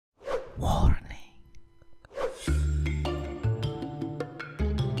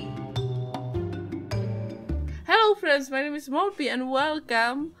friends, my name is Molpe and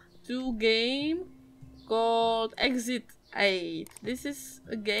welcome to game called Exit 8. This is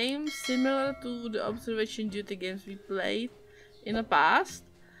a game similar to the observation duty games we played in the past,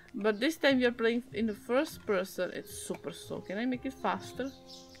 but this time we are playing in the first person. It's super slow. Can I make it faster?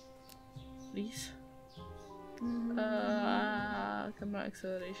 Please? Camera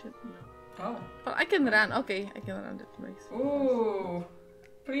acceleration? No. Oh. Well, I can run. Okay, I can run. That makes sense. Ooh.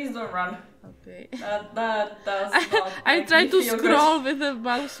 Please don't run. Okay. That does not I make try me to feel scroll good. with the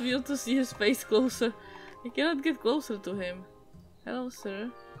mouse wheel to see his face closer. I cannot get closer to him. Hello,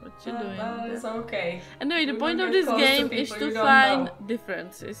 sir. What you doing? That is okay. Anyway, the We point will of get this close to game is people to you don't find know.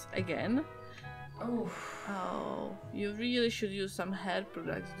 differences again. Oh. Oh, you really should use some hair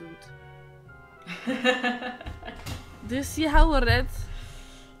products, dude. Do you see how red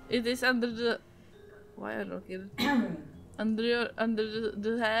it is under the... Why I don't get it? under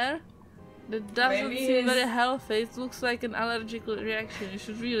the hair? That doesn't Maybe seem he's- very healthy. It looks like an allergic reaction. You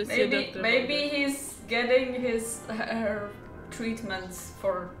should really see a doctor. about Maybe it. he's getting his hair treatments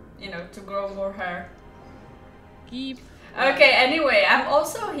for, you know, to grow more hair. Keep. Okay, anyway, I'm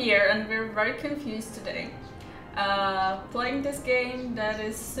also here and we're very confused today. Playing this game that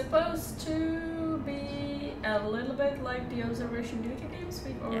is supposed to be a little bit like the observation duty games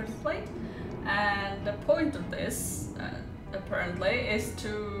we've already played. And the point of this, apparently, is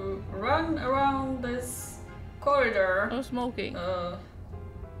to run around this corridor No smoking.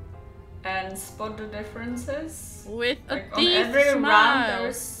 and spot the differences. With a Like on teeth every round smile.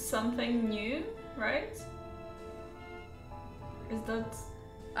 there's something new, right? Is that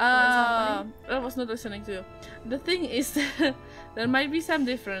happening? I was not listening to you. The thing is that there might be some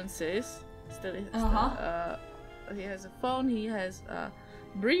differences. Still, he has a phone, he has a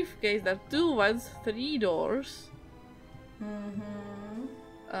briefcase, there are 2 ones, 3 doors.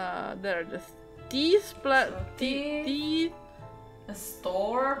 There are the teeth, teeth, a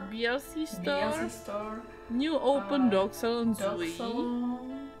store, BLC store, DLC store, new open dog salon, dog Zoe.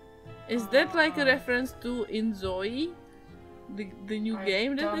 salon. Is that like a reference to In Zoe? The new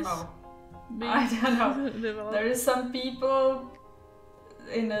game that is being I don't know. developed? There is some people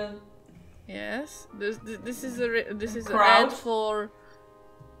in a Yes, this is an crowd. ad for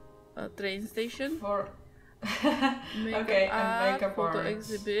a train station. for Makeup okay, art, and makeup photo art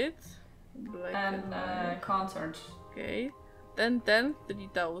exhibit, black and white. concert. Okay, 10,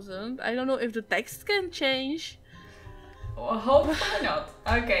 3000. I don't know if the text can change. Well, hopefully not.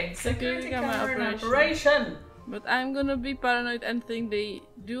 Okay, security camera in operation. But I'm gonna be paranoid and think they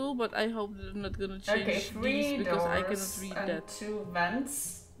do, but I hope they're not gonna change Okay, 3 these because doors I cannot read and that. 2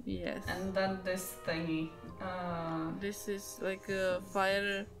 vents. Yes. And then this thingy. This is like a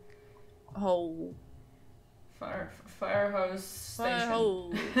fire hole. Fire hose station. Fire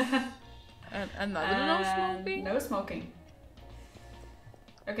hose. And another no smoking? No smoking.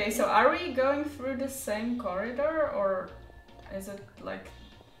 Okay, so are we going through the same corridor or is it like...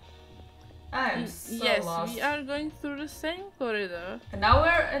 I'm so yes, lost. we are going through the same corridor. And now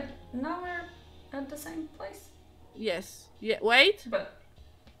we're at the same place? Yes. Yeah. Wait. But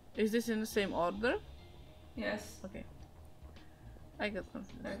Is this in the same order? yes. Okay. I got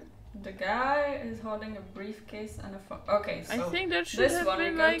confused. The guy is holding a briefcase and a phone. Okay, so I think there should this have one we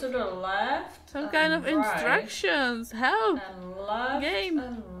been go like to the left. some and kind of right, instructions. Help! And left Game.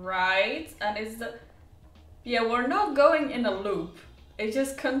 and right. And it's the... Yeah, we're not going in a loop. It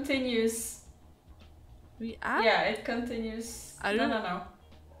just continues. We are. Yeah, it continues. Are No, you- no, no.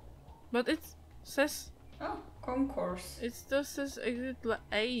 But it says Oh, concourse. it still says exit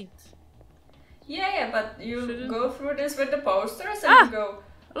 8. Yeah, but you Shouldn't- go through this with the posters and Ah! you go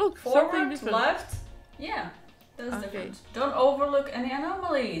Look, something forward, different. left. Yeah, that's Okay. different. Don't overlook any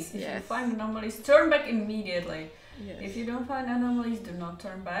anomalies. If you Yes. find anomalies, turn back immediately. Yes. If you don't find anomalies, do not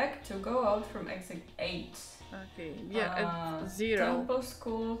turn back to go out from exit 8. Okay. Yeah. At 0. Temple,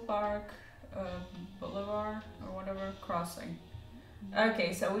 School, Park, Boulevard, or whatever, crossing.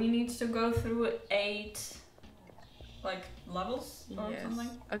 Okay, so we need to go through 8, like, levels or Yes. something.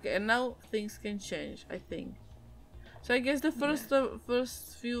 Okay, and now things can change, I think. So I guess the first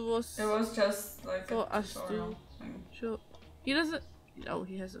first few was It was just like for a us to tutorial thing. show. He doesn't. Oh,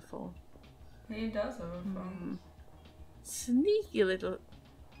 he has a phone. He does have a phone. Sneaky little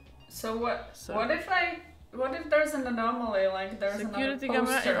So what? Sorry. What if there's an anomaly? Like there's security another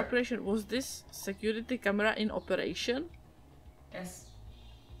camera poster. in operation. Was this security camera in operation? Yes.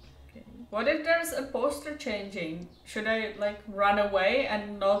 Okay. What if there's a poster changing? Should I like run away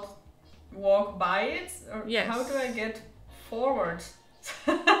and not walk by it, or Yes. how do I get forward?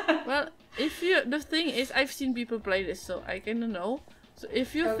 Well, if you the thing is, I've seen people play this, so I kinda know. So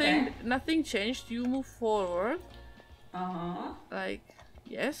if you Okay. think nothing changed, you move forward. Like,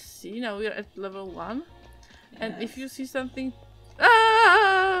 yes, see, now we're at level 1. Yes. And if you see something...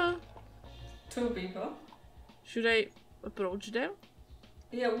 Ah! 2 people. Should I approach them?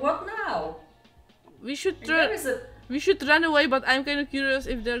 Yeah, what now? We should We should run away, but I'm kind of curious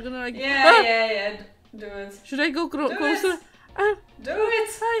if they're gonna like... Yeah, yeah, do it. Should I go closer? Do it!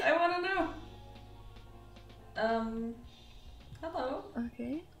 Hi. I wanna know. Hello.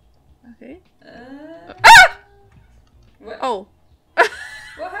 Okay. Okay. What? Oh.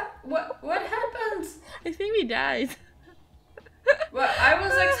 What happened? I think we died. Well, I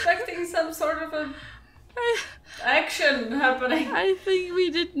was expecting some sort of a action happening. I think we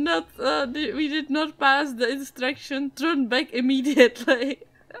did not pass the instruction turn back immediately.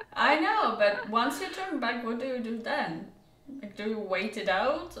 I know, but once you turn back, what do you do then? Like, do you wait it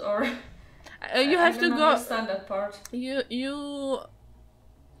out, or you have to go. Understand that part. You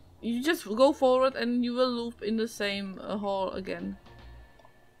just go forward and you will loop in the same hall again.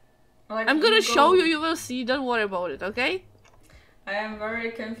 Like, I'm gonna show you. You will see. Don't worry about it. Okay? I am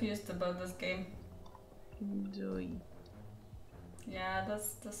very confused about this game. Enjoy. Yeah,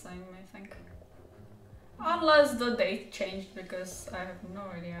 that's the same, I think. Unless the date changed, because I have no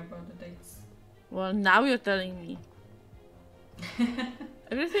idea about the dates. Well, now you're telling me.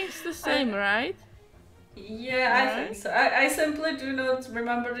 Everything's the same, right? Yeah, I think so. I simply do not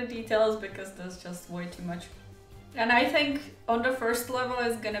remember the details because there's just way too much. And I think on the first level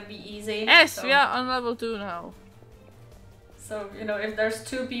it's gonna be easy. Yes, so, we are on level 2 now. So, you know, if there's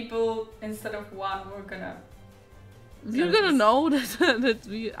 2 people instead of 1, we're gonna... You're gonna know that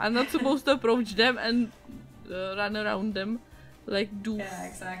we are not supposed to approach them and run around them like doofs. Yeah,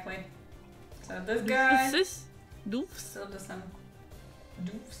 exactly. So this guy... This doofs? Still the same.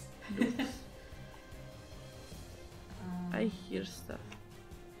 Doofs? Doofs. I hear stuff.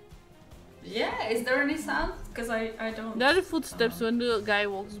 Yeah, is there any sound? Because I don't... There are footsteps when the guy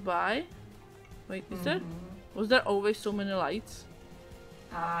walks by. Wait, is there? Was there always so many lights?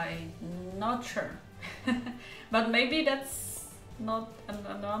 I'm not sure. But maybe that's not an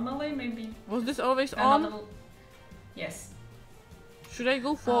anomaly, maybe... Was this always on? Yes. Should I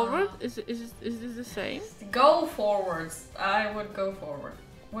go forward? Is this the same? Go forwards. I would go forward.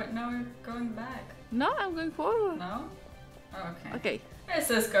 Wait, no, you're going back. No, I'm going forward. No? Okay. Okay. This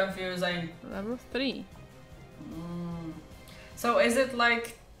is confusing. Level 3. So is it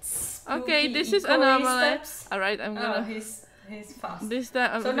like... Okay, this is anomaly. Steps? Alright, I'm gonna... Oh, he's fast. This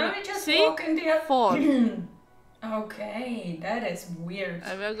time I'm so gonna... now we just See? walk in the other... 4. Okay, that is weird.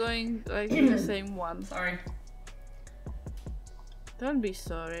 And we're going like the same one. Sorry. Don't be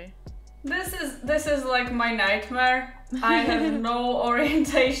sorry. This is like my nightmare. I have no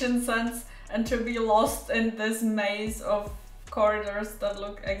orientation sense, and to be lost in this maze of corridors that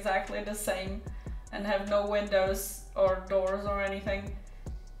look exactly the same and have no windows or doors or anything.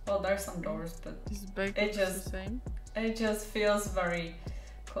 Well, there's some doors, but it just the same. It just feels very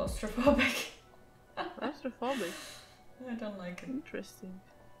claustrophobic. Claustrophobic? I don't like it. Interesting.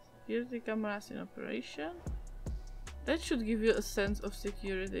 Security cameras in operation. That should give you a sense of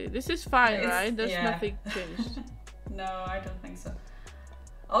security. This is fine, right? There's nothing changed. No, I don't think so.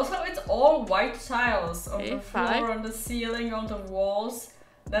 Also, it's all white tiles on the floor, on the ceiling, on the walls.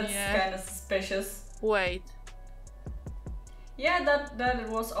 That's kind of suspicious. Wait. Yeah, that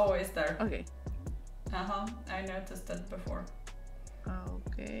was always there. Okay. I noticed that before.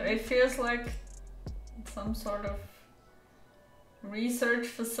 Okay. It feels like some sort of research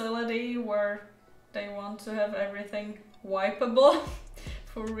facility where they want to have everything wipeable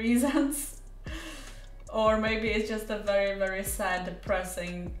for reasons. Or maybe it's just a very, very sad,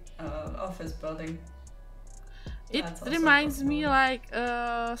 depressing office building. It reminds me like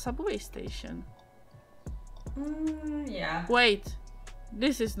a subway station. Yeah. Wait,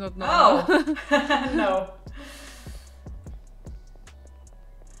 this is not normal. Oh! No.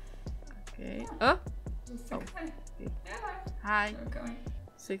 Okay. Okay. Yeah. Hi. Okay.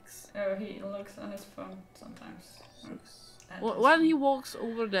 6. Oh, he looks on his phone sometimes. 6. When he walks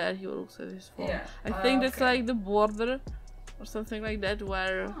over there, he looks at his phone. Yeah. I think that's like the border or something like that,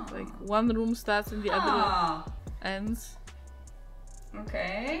 where like one room starts and the other ends.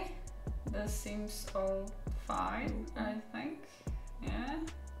 Okay. This seems all fine, I think. Yeah.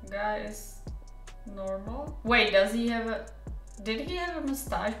 Guy is normal. Wait, does he have a... Did he have a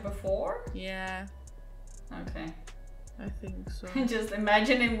mustache before? Yeah. Okay. I think so. Just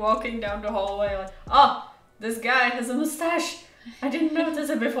imagine him walking down the hallway like, oh, this guy has a mustache. I didn't notice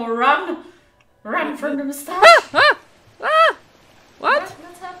it before. Run! Run from the mustache! What? What's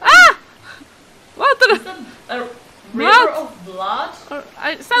happening? Ah! Water! Is that a river of blood?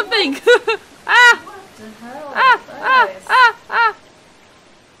 Something! What the hell is that?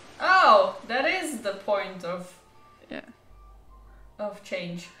 of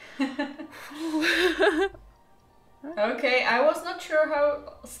change. Okay, I was not sure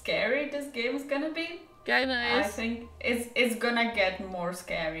how scary this game is gonna be. Kinda is. I think it's gonna get more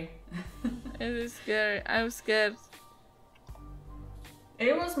scary. It is scary. I'm scared.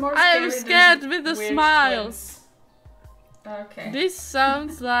 It was more I scary am scared than with a Weird smile. Twins. Okay. This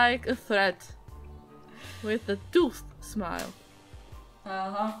sounds like a threat. With a toothed smile.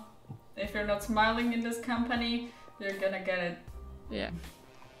 Uh-huh. If you're not smiling in this company, you're gonna get it. Yeah.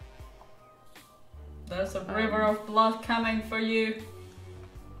 There's a river of blood coming for you.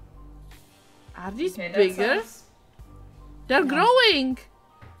 Are these Okay, that bigger? sounds- They're No. growing!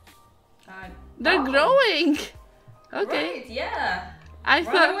 They're Oh, growing! Okay. Right, yeah. I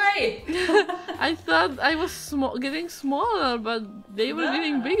Run thought away. I thought I was getting smaller, but they were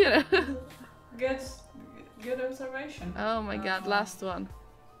getting No. bigger. Good observation. Oh my god, last one.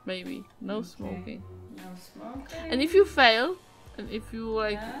 Maybe. No smoking. No smoking. And if you fail, and if you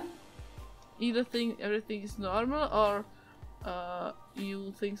like Yeah. either think everything is normal or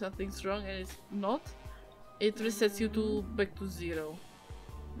you think something's wrong and it's not, it resets you to back to 0.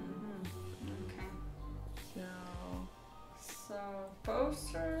 Okay. So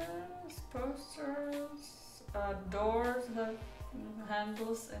posters, doors have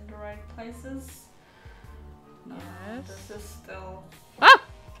handles in the right places. yes. This is still Ah!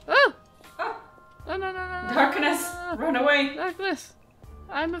 Oh! Ah! No, no, no, no, no! darkness. no. Run away. Darkness!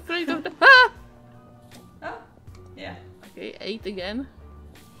 I'm afraid of the. Ah! Oh, yeah. Okay, 8 again.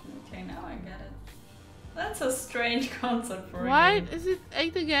 Okay, now I get it. That's a strange concept for Why you. is it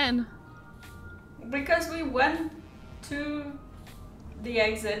 8 again? Because we went to the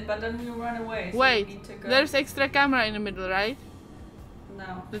exit, but then we run away. So Wait, we need to go. there's extra camera in the middle, right?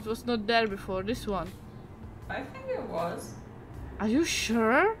 No, That was not there before, this one. I think it was. Are you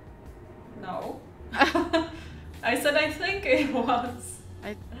sure? No. I said I think it was.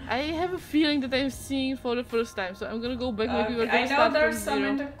 I have a feeling that I'm seeing it for the first time, so I'm gonna go back. Maybe we're Okay, gonna I know start there's from some 0.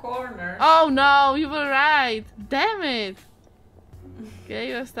 in the corner. Oh no, you were right! Damn it!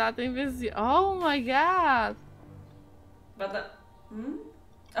 Okay, we're starting with 0. Oh my god! But the...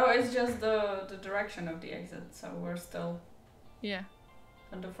 Oh, it's just the direction of the exit, so we're still Yeah,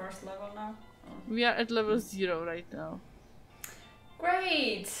 on the first level now. Oh. we are at level 0 right now.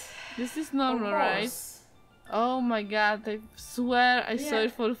 Great! This is Of normal, right? course. Oh my god, I swear I saw Yeah.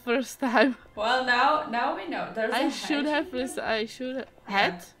 it for the first time. Well, now we know. There's I a should hedge have in here. listened. I should have. Yeah,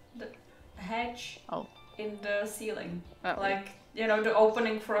 Hat? the hedge Oh. in the ceiling. Oh. Like, you know, the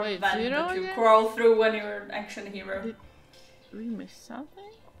opening for a Wait, vent 0 that you again? crawl through when you're an action hero. Did we miss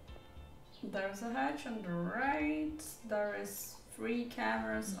something? There's a hatch on the right. There is 3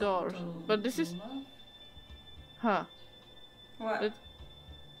 cameras. on Doors. the But this is- left. Huh. What? But-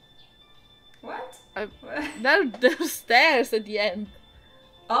 What? I- What? There's stairs at the end.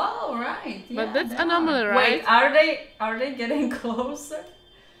 Oh right. But yeah, that's they anomaly, are. right? Wait, are they getting closer?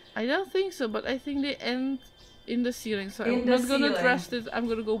 I don't think so, but I think they end in the ceiling, so In I'm the not gonna ceiling. trust it. I'm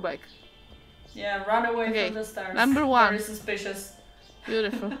gonna go back. Yeah, run away Okay, from the stairs. number 1. Very suspicious.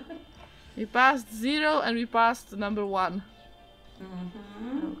 Beautiful. We passed 0 and we passed number 1.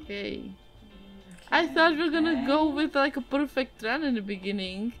 Mm-hmm. Okay. I thought we were gonna go with like a perfect run in the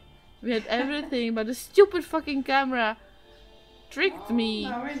beginning. We had everything, but the stupid fucking camera tricked me.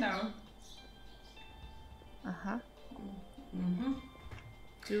 Now we know. Uh-huh. Mm-hmm.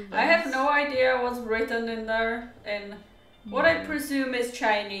 Two I have vents. no idea what's written in there in what I presume is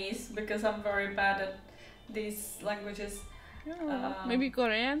Chinese, because I'm very bad at these languages. Maybe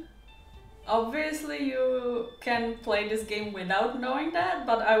Korean? Obviously you can play this game without knowing that,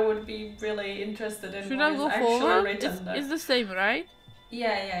 but I would be really interested in Should what I is go actually forward? written there. It's the same, right?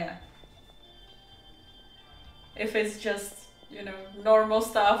 Yeah. If it's just, you know, normal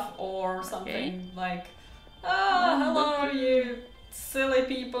stuff or something like, oh, hello you silly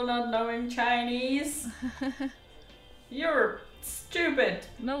people not knowing Chinese. You're stupid.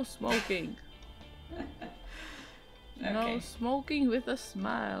 No smoking. No Okay. smoking with a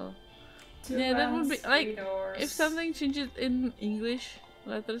smile. 2 Yeah, that would be vents, like 3 doors. if something changes in English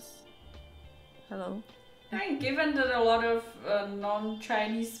letters. Hello. I mean, given that a lot of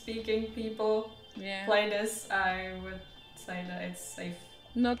non-Chinese speaking people Yeah. play this, I would say that it's safe.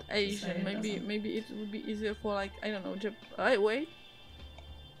 Not say Asian. it doesn't. Maybe it would be easier for like I don't know. Wait.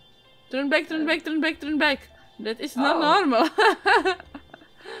 Turn back. Turn back. That is not Oh. normal.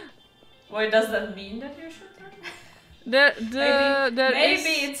 Wait, does that mean that you should turn? There Maybe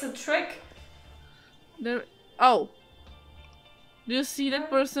is- it's a trick. there. Oh. Do you see that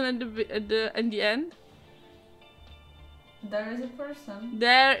person at the end? There is a person.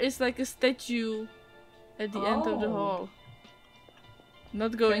 There is like a statue at the end of the Oh. hall.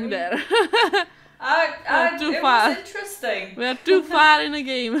 Not going there. Too far. Was interesting. We are too far in a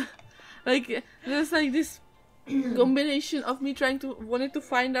game. Like there's like this combination of me wanting to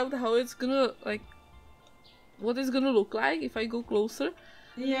find out how it's gonna what it's gonna look like if I go closer.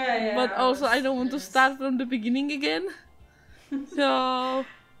 Yeah. But also I don't want to start from the beginning again. So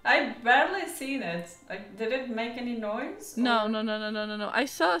I barely seen it. Like, did it make any noise? No. I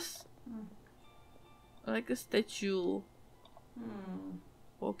saw like a statue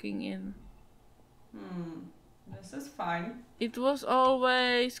walking in. This is fine. It was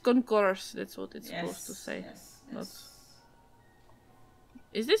always concourse. That's what it's supposed to say. Yes.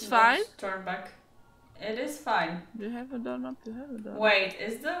 Is this fine? Turn back. It is fine. Do you have a doorknob? You have a doorknob. Wait,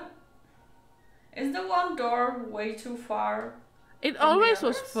 is the one door way too far? It always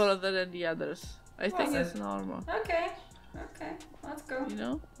was further than the others. I think it's it? normal. Okay, let's go. You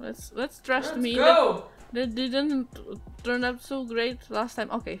know, let's trust me. Go. That didn't turn out so great last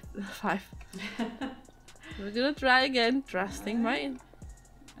time. Okay, 5. We're gonna try again, trusting my.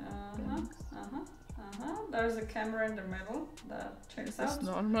 There's a camera in the middle that checks out. That's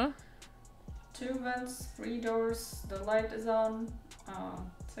normal. 2 vents, 3 doors. The light is on.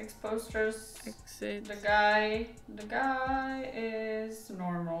 6 posters. Exit. The guy is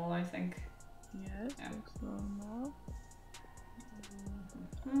normal, I think. Yes, looks normal.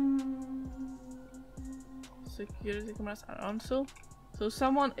 Security cameras are on, so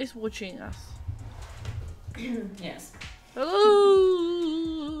someone is watching us. Yes. Hello.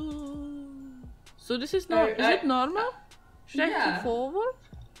 So this is not. Is it normal? Should I go forward?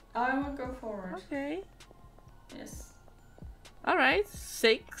 I will go forward. Okay. Yes. All right.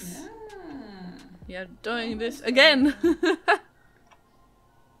 6. Yeah. You're doing this again.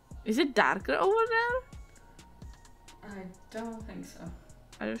 Is it darker over there? I don't think so.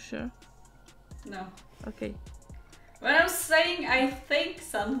 Are you sure? No. Okay. When I'm saying I think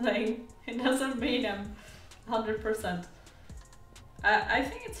something, it doesn't mean I'm 100%. I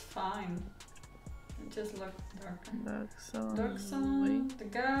think it's fine. It just looked darker. Dark sun, the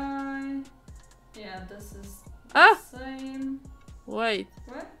guy. Yeah, this is the same. Wait.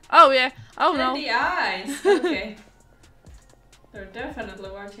 What? Oh yeah. Oh and no. The eyes. Okay. They're definitely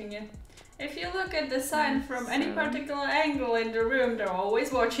watching you. If you look at the sign from any particular angle in the room, they're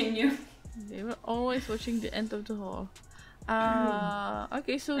always watching you. They were always watching the end of the hall.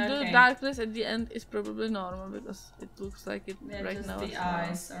 Okay, so the darkness at the end is probably normal because it looks like it right just now. The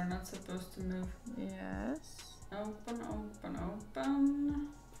eyes are not supposed to move. Yes. Open.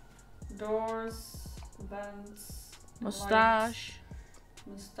 Doors, vents. Mustache.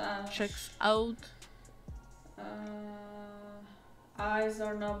 Mustache. Checks out. Eyes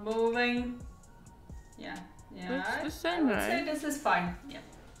are not moving. Yeah. It's the same, I would right? say this is fine. Yeah.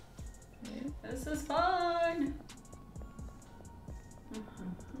 Okay. This is fine.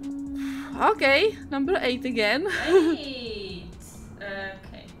 Okay, number 8 again. 8.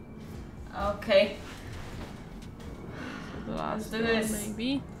 Okay. The last one, this.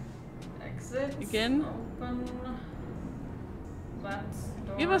 maybe. Exit. Again. Open. Vents,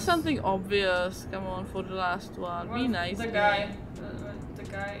 doors. Give us something obvious. Come on, for the last one. Well, Be nice. The guy. The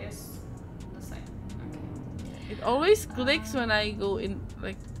guy is the same. Okay. It always clicks when I go in,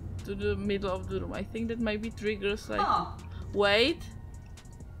 like, to the middle of the room. I think that might be triggers like. Wait.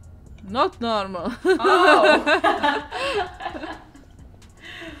 Not normal. Oh.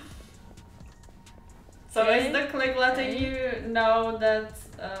 So is the click letting you know that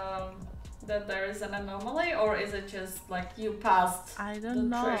that there is an anomaly, or is it just like you passed the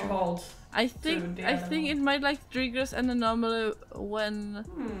threshold? I think it might like triggers an anomaly when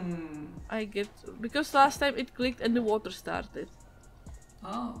I get, because last time it clicked and the water started.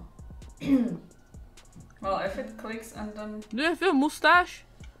 Oh. Well, if it clicks and then... Do you have a mustache?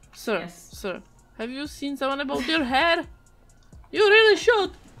 Sir, yes. Sir, have you seen someone about your hair? You really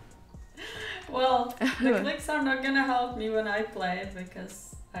should! Well, the clicks are not gonna help me when I play it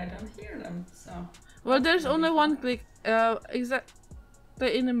because I don't hear them, so... Well, there's only one click,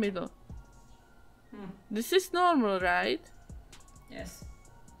 exactly in the middle. This is normal, right? Yes.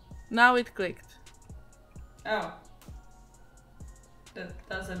 Now it clicked. Oh. That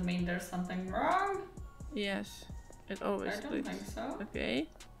doesn't mean there's something wrong? Yes, it always clicks. I don't think so. Okay,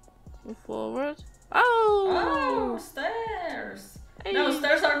 move forward. Oh! Oh, stairs! Hey. No,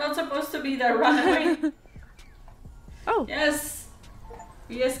 stairs are not supposed to be there, run away! Oh! Yes!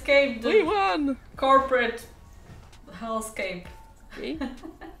 We escaped We won! corporate hellscape. Okay.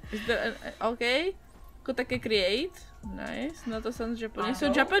 Is there an, okay. Kotake create. Nice. Not a sound Japanese.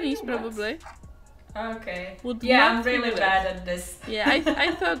 So Japanese probably. Okay. Would yeah, not I'm really bad at this. Yeah,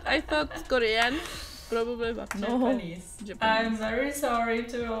 I thought Korean. probably, but no. Japanese. I'm very sorry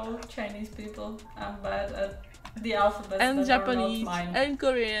to all Chinese people. I'm bad at the alphabet. And that Japanese. are not mine. And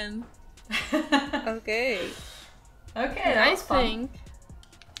Korean. Okay. Okay, And that I was fun. think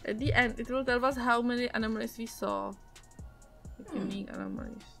at the end it will tell us how many anomalies we saw. Unique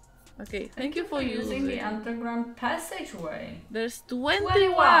anomalies. Okay, thank you for using the underground passageway. There's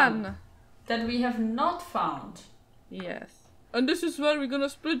 21 that we have not found. Yes. And this is where we're gonna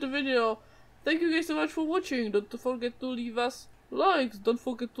split the video. Thank you guys so much for watching. Don't forget to leave us likes. Don't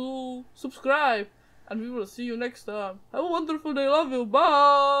forget to subscribe. And we will see you next time. Have a wonderful day. Love you.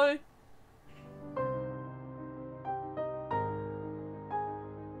 Bye.